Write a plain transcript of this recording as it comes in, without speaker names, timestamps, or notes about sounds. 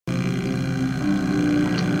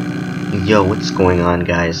Yo, what's going on,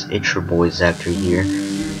 guys? It's your boy Zactor here,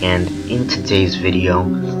 and in today's video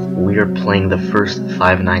we are playing the first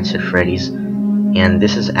Five Nights at Freddy's, and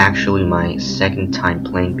this is actually my second time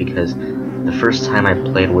playing because the first time I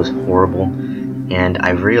played was horrible, and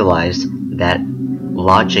I realized that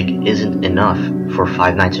logic isn't enough for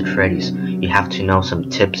Five Nights at Freddy's. You have to know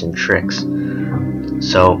some tips and tricks.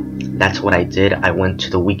 So that's what I did. I went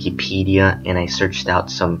to the Wikipedia and I searched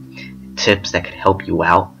out some tips that could help you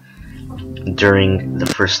out during the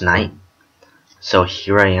first night. So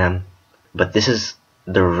here I am, but this is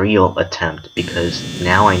the real attempt because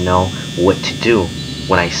now I know what to do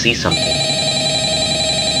when I see something.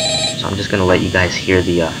 So I'm just gonna let you guys hear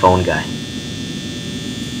the phone guy.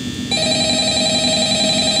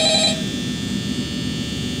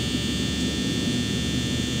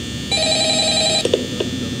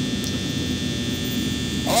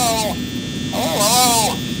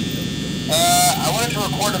 I wanted to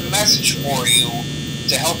record a message for you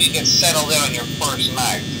to help you get settled in on your first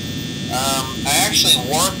night. I actually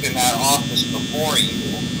worked in that office before you.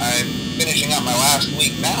 I'm finishing up my last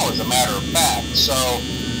week now, as a matter of fact, so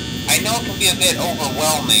I know it can be a bit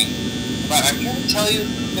overwhelming, but I'm here to tell you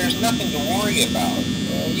there's nothing to worry about.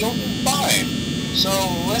 You'll be fine. So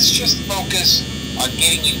let's just focus on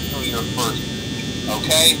getting you through your first week,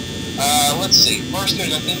 okay? Let's see. First,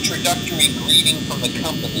 there's an introductory greeting from the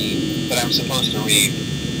company that I'm supposed to read.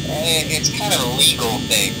 It's kind of a legal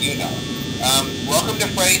thing, you know. Welcome to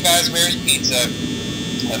Freddy Fazbear's Pizza,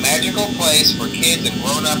 a magical place for kids and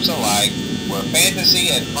grown-ups alike, where fantasy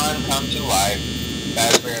and fun come to life.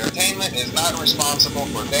 Fazbear Entertainment is not responsible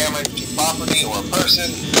for damage to property or person.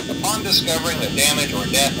 Upon discovering that damage or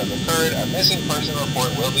death has occurred, a missing person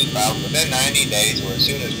report will be filed within 90 days or as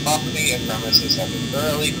soon as property and premises have been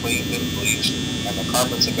thoroughly cleaned and bleached and the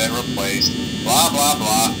carpets have been replaced. Blah, blah,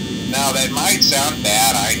 blah. Now, that might sound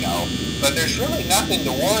bad, I know, but there's really nothing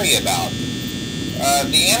to worry about.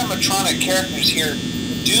 The animatronic characters here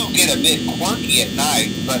do get a bit quirky at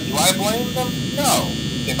night, but do I blame them? No.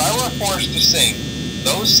 If I were forced to sing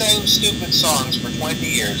those same stupid songs for 20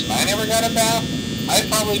 years and I never got a bath, I'd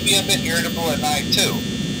probably be a bit irritable at night too.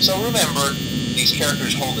 So remember, these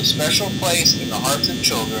characters hold a special place in the hearts of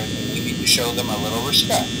children and we need to show them a little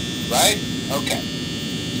respect, right? Okay.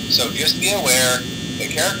 So just be aware, the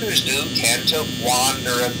characters do tend to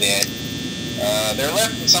wander a bit. They're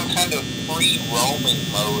left in some kind of free roaming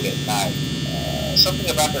mode at night. Something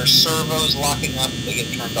about their servos locking up if they get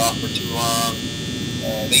turned off for too long.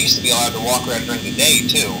 They used to be allowed to walk around during the day,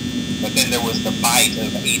 too. But then there was the bite of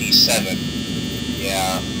 87.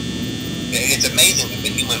 Yeah. It's amazing that the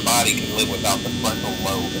human body can live without the frontal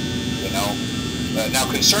lobe, you know? Now,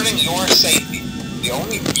 concerning your safety, the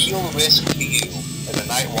only real risk to you as a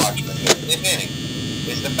night watchman, if any,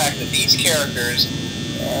 is the fact that these characters,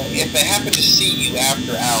 if they happen to see you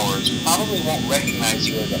after hours, probably won't recognize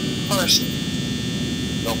you as a person.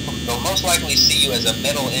 They'll most likely see you as a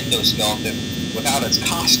metal endoskeleton without its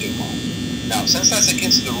costume on. Now, since that's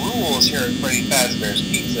against the rules here at Freddy Fazbear's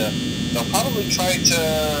Pizza, they'll probably try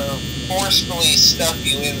to forcefully stuff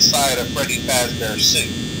you inside a Freddy Fazbear suit.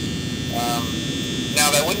 Now,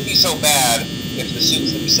 that wouldn't be so bad if the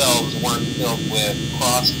suits themselves weren't filled with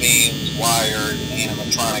cross beams, wires, and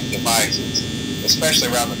animatronic devices, especially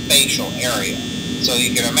around the facial area. So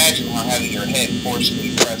you can imagine how having your head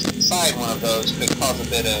forcefully pressed inside one of those could cause a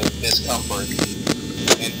bit of discomfort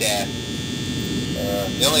and death.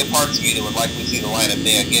 The only parts of you that would likely see the light of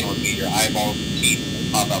day again would be your eyeballs and teeth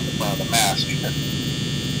that pop out the front of the mask.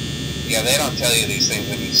 Yeah, they don't tell you these things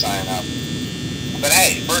when you sign up. But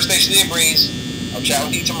hey, first station of the breeze. I'll chat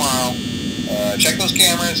with you tomorrow. Check those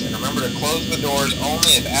cameras and remember to close the doors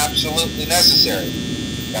only if absolutely necessary.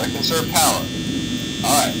 Gotta conserve power.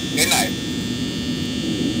 Alright, good night.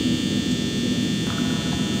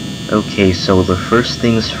 Okay, so the first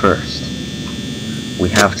things first. We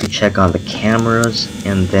have to check on the cameras,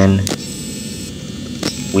 and then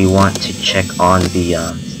we want to check on the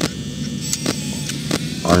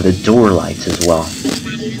door lights as well.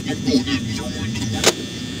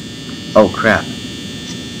 Oh crap.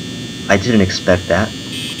 I didn't expect that.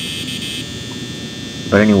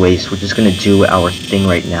 But anyways, we're just gonna do our thing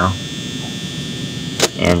right now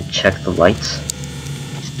and check the lights.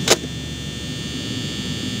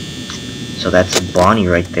 So that's Bonnie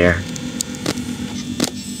right there.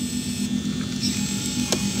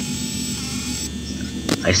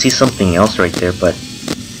 I see something else right there, but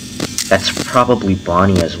that's probably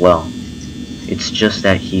Bonnie as well. It's just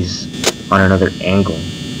that he's on another angle.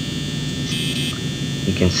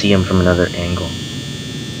 You can see him from another angle.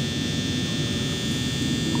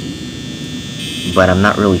 but I'm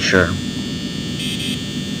not really sure.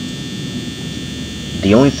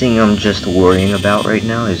 The only thing I'm just worrying about right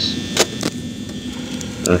now is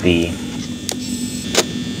the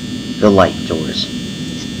light doors,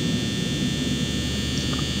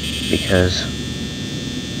 because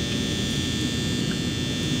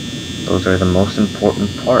those are the most important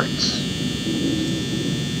parts.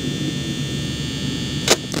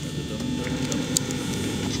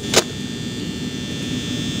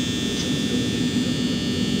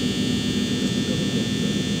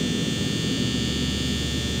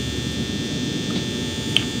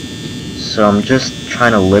 So I'm just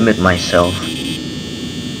trying to limit myself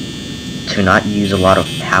to not use a lot of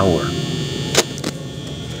power.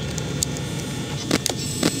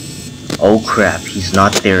 Oh crap, he's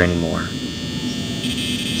not there anymore.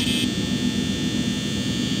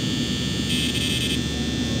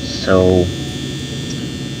 So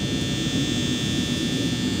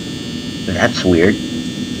that's weird.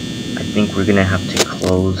 I think we're gonna have to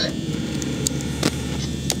close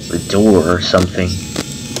the door or something,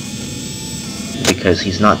 because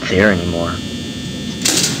he's not there anymore.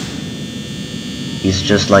 He's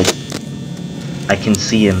just like, I can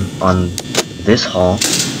see him on this hall,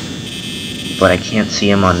 but I can't see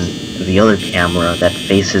him on the other camera that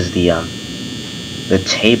faces the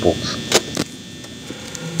tables.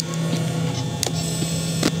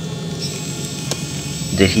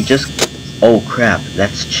 Did he just... Oh crap,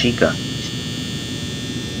 that's Chica.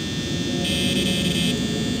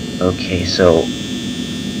 Okay, so...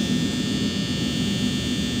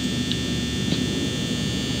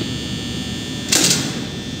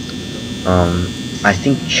 I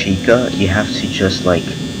think Chica, you have to just like...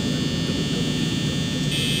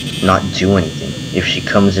 not do anything if she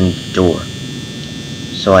comes in the door.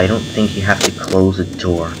 So I don't think you have to close the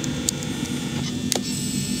door.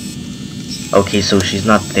 Okay, so she's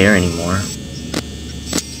not there anymore.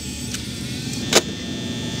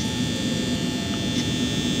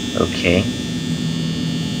 Okay.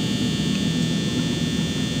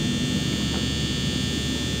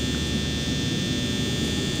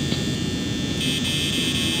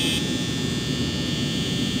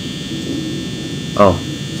 Oh,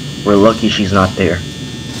 we're lucky she's not there.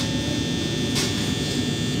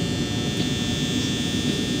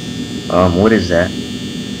 What is that?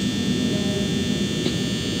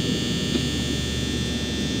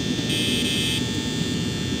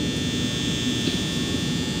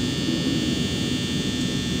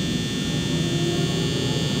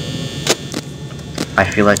 I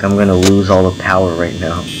feel like I'm gonna lose all the power right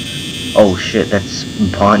now. Oh shit, that's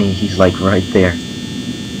Bonnie, he's like right there.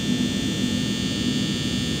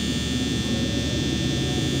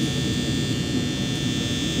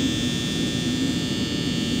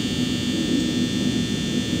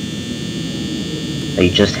 You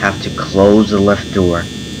just have to close the left door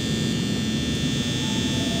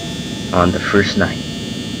on the first night.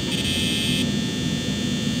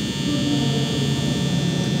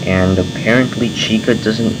 And apparently Chica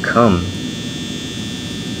doesn't come.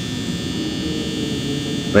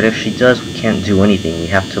 But if she does, we can't do anything. We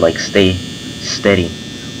have to like stay steady.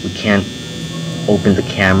 We can't open the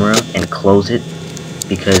camera and close it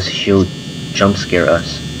because she'll jump scare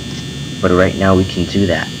us. But right now we can do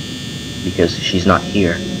that because she's not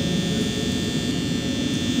here.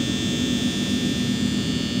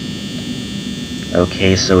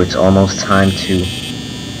 Okay, so it's almost time to...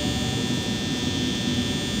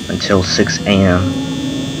 until 6 a.m.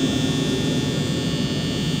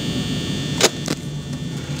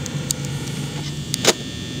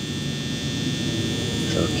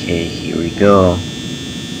 Okay, here we go.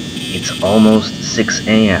 It's almost 6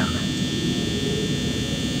 a.m.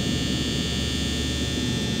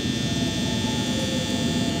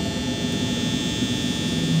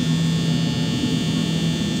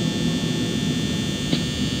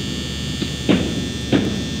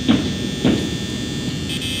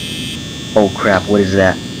 Oh crap, what is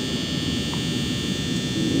that?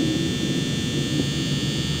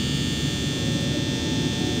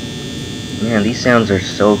 Man, these sounds are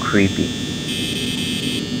so creepy.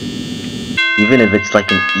 Even if it's like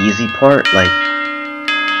an easy part, like...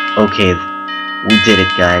 Okay, we did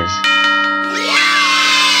it, guys.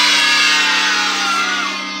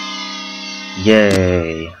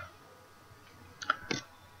 Yay.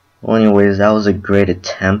 Well, anyways, that was a great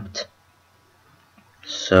attempt.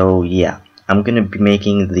 So, yeah. I'm gonna be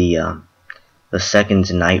making the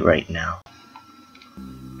second night right now.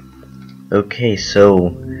 Okay,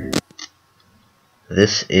 so...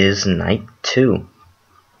 this is night 2.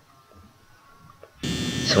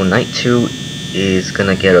 So night 2 is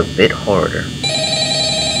gonna get a bit harder.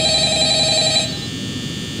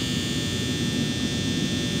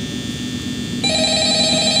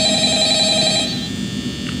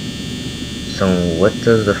 So what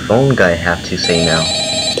does the phone guy have to say now?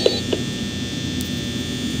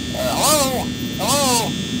 Hello?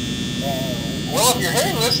 Hello? Well, if you're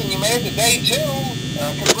hearing this and you made it to day 2,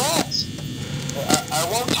 congrats. I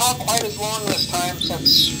won't talk quite as long this time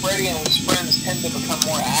since Freddy and his friends tend to become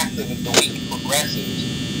more active as the week progresses.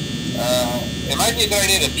 It might be a good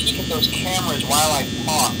idea to peek at those cameras while I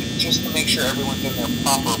talk, just to make sure everyone's in their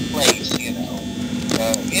proper place, you know.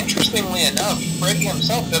 Interestingly enough, Freddy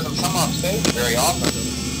himself doesn't come off stage very often.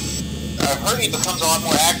 I've heard he becomes a lot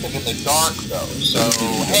more active in the dark, though, so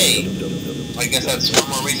hey, I guess that's one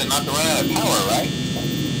more reason not to run out of power, right?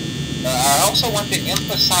 I also want to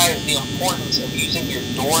emphasize the importance of using your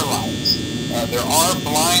door lights. There are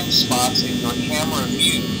blind spots in your camera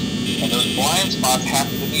view, and those blind spots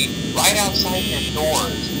happen to be right outside your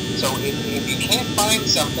doors. So if you can't find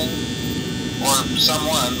something or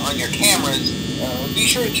someone on your cameras, be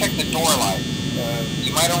sure to check the door light.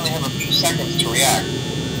 You might only have a few seconds to react.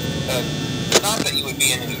 Not that you would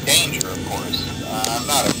be in any danger, of course. I'm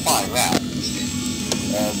not implying that.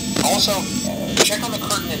 Also, check on the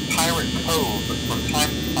curtain in Pirate Cove from time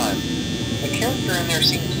to time. The character in there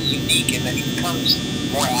seems unique in that he becomes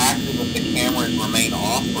more active if the cameras remain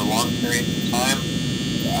off for long periods of time.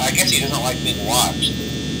 I guess he doesn't like being watched.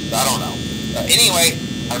 I don't know. Anyway,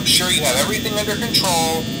 I'm sure you have everything under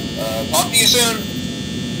control. Talk to you soon.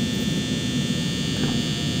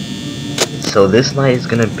 So this night is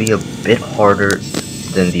gonna be a bit harder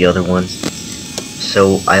than the other ones.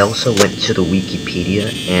 So I also went to the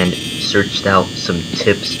Wikipedia and searched out some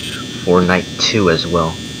tips for night 2 as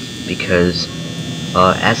well, because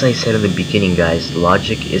as I said in the beginning, guys,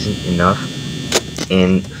 logic isn't enough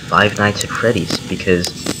in Five Nights at Freddy's, because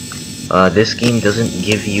this game doesn't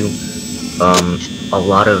give you a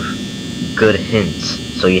lot of good hints,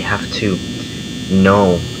 so you have to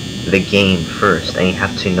know the game first, and you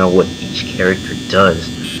have to know what each character does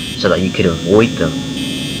so that you could avoid them.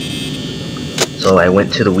 So I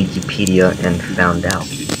went to the Wikipedia and found out.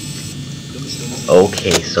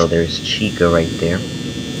 Okay, so there's Chica right there.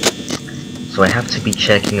 So I have to be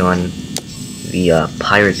checking on the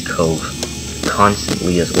Pirate Cove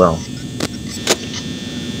constantly as well.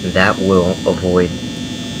 That will avoid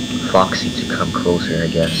Foxy to come closer, I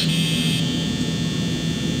guess.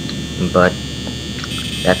 But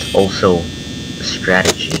that's also a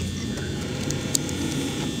strategy.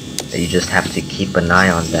 You just have to keep an eye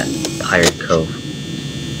on that Pirate Cove.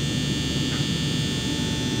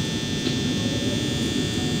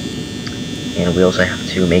 And we also have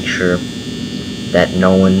to make sure that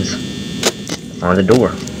no one's on the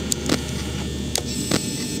door.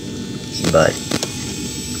 But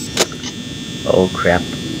oh crap.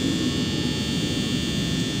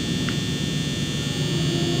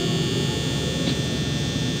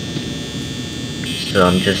 So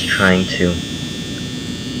I'm just trying to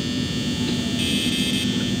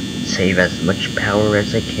save as much power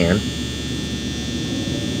as I can,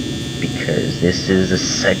 because this is the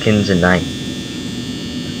second night,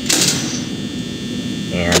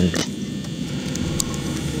 and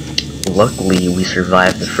luckily we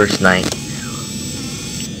survived the first night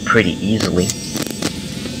pretty easily,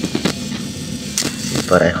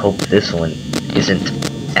 but I hope this one isn't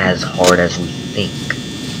as hard as we think.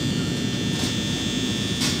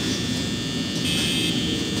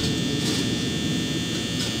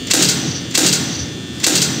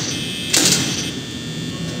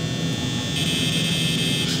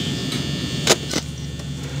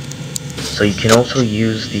 So you can also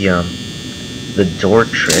use the door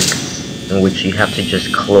trick, in which you have to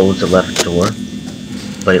just close the left door,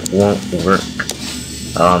 but it won't work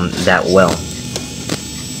that well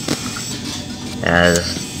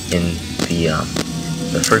as in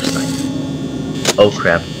the first night. Oh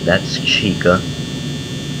crap, that's Chica.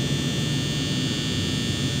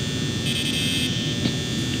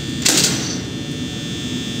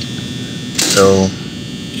 So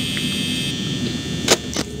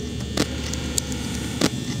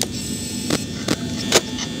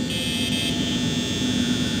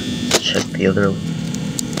check the other.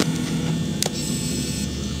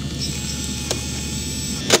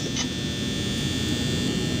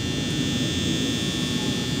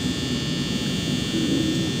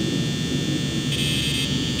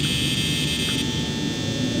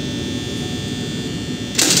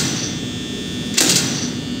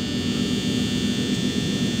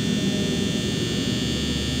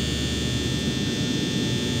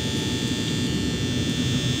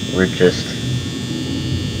 We're just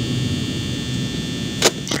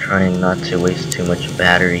trying not to waste too much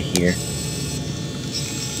battery here.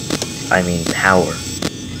 I mean power.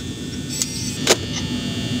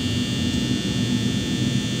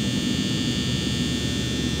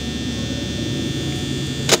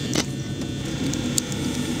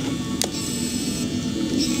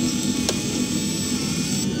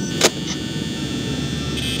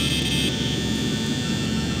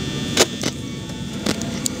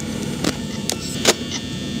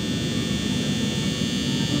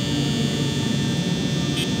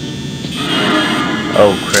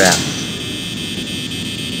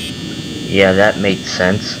 Yeah, that made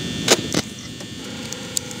sense.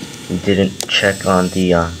 We didn't check on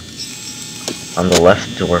the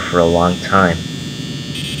left door for a long time.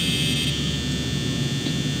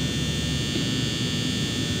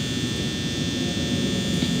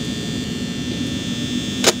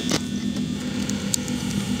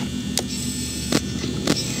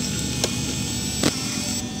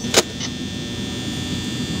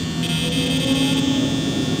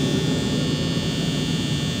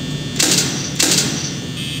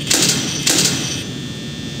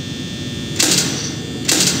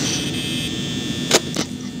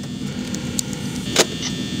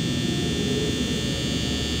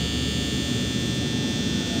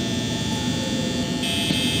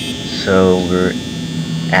 So we're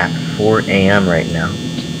at 4 a.m. right now.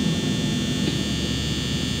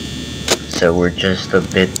 So we're just a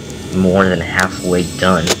bit more than halfway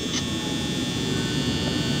done.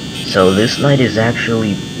 So this night is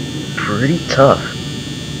actually pretty tough.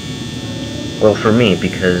 Well, for me,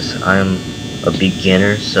 because I'm a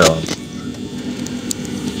beginner, so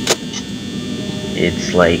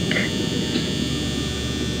it's like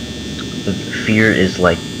fear is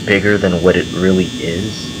like bigger than what it really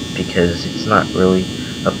is, because it's not really,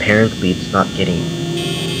 apparently it's not getting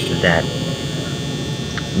that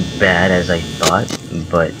bad as I thought,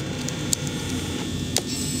 but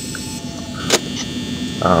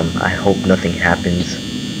I hope nothing happens.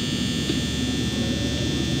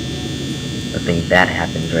 Nothing bad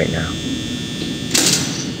happens right now.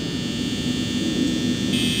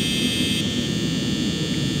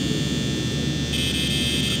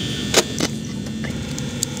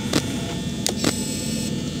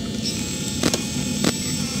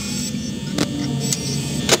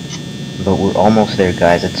 But we're almost there,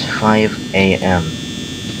 guys. It's 5 a.m.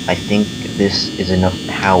 I think this is enough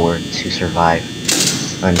power to survive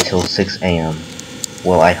until 6 a.m.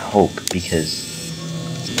 Well, I hope, because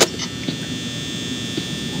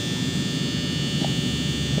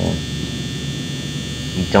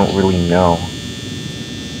we don't really know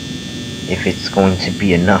if it's going to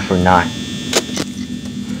be enough or not.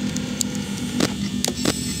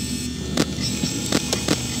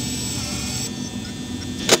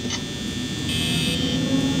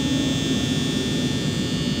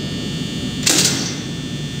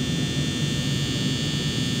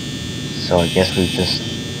 So I guess we just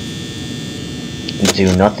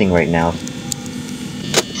do nothing right now.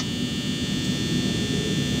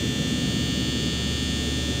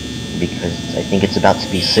 Because I think it's about to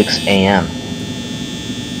be 6 a.m.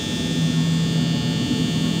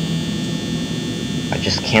 I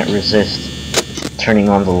just can't resist turning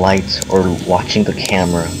on the lights or watching the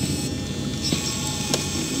camera.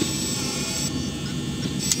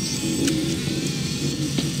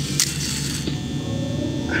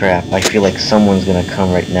 Crap, I feel like someone's gonna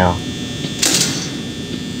come right now.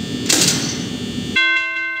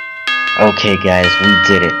 Okay guys, we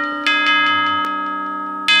did it.